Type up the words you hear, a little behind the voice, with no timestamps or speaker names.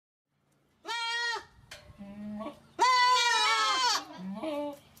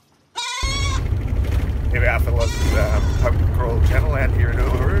fellas, Pub Crawl channel out here in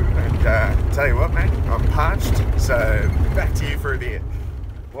Uluru, and tell you what, mate, I'm parched, so back to you for a beer.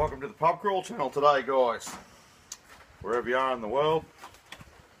 Welcome to the Pub Crawl channel today, guys. Wherever you are in the world,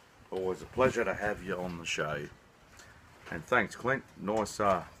 always a pleasure to have you on the show. And thanks, Clint. Nice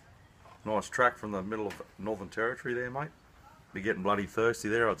track from the middle of Northern Territory there, mate. Be getting bloody thirsty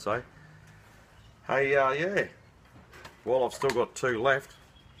there, I'd say. Hey, yeah. Well, I've still got 2 left.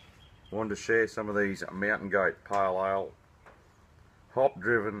 Wanted to share some of these Mountain Goat Pale Ale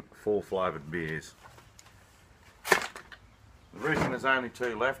hop-driven, full-flavoured beers. The reason there's only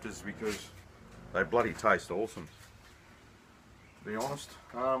 2 left is because they bloody taste awesome. To be honest,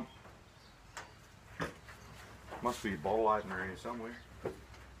 must be a bottle opener here somewhere.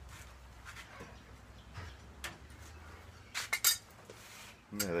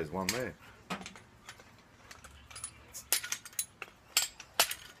 Yeah, there's one there.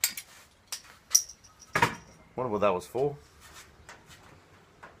 Wonder what that was for.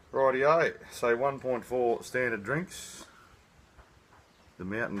 Rightio, so 1.4 standard drinks. The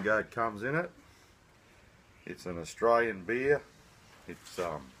Mountain Goat comes in it. It's an Australian beer. It's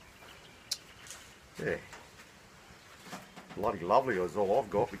yeah, bloody lovely is all I've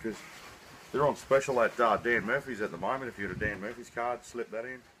got, because they're on special at Dan Murphy's at the moment. If you had a Dan Murphy's card, slip that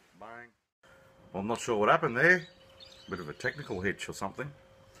in, bang. Well, I'm not sure what happened there. Bit of a technical hitch or something.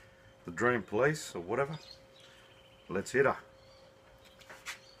 The Dream Police or whatever. Let's hit her.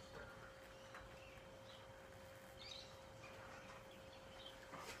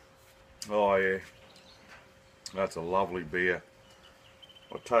 Oh yeah, that's a lovely beer.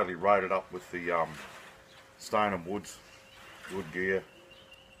 I totally rate it up with the Stone and Woods wood gear.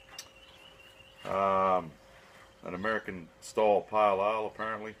 An American style pale ale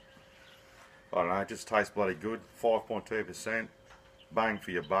apparently. I don't know, it just tastes bloody good. 5.2%, bang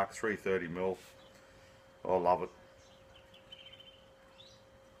for your buck, 330ml. I love it.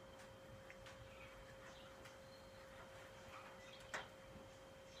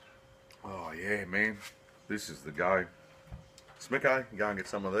 Oh yeah, man, this is the go. Smicko, go and get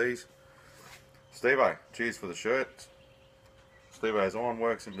some of these. Stevo, cheers for the shirt. Stevo's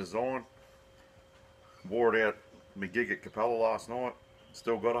Ironworks and Design. Wore it out my gig at Capella last night.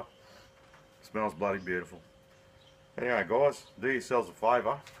 Still got her. Smells bloody beautiful. Anyway, guys, do yourselves a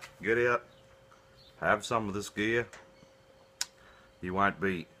favour. Get out, have some of this gear. You won't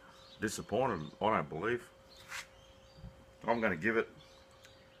be disappointed, I don't believe. I'm going to give it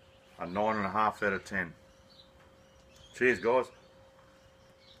a 9.5 out of 10. Cheers, guys.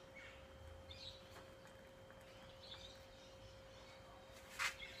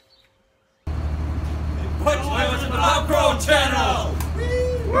 Welcome to the Pub Crawl channel.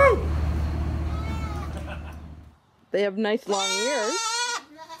 Woo! They have nice long ears.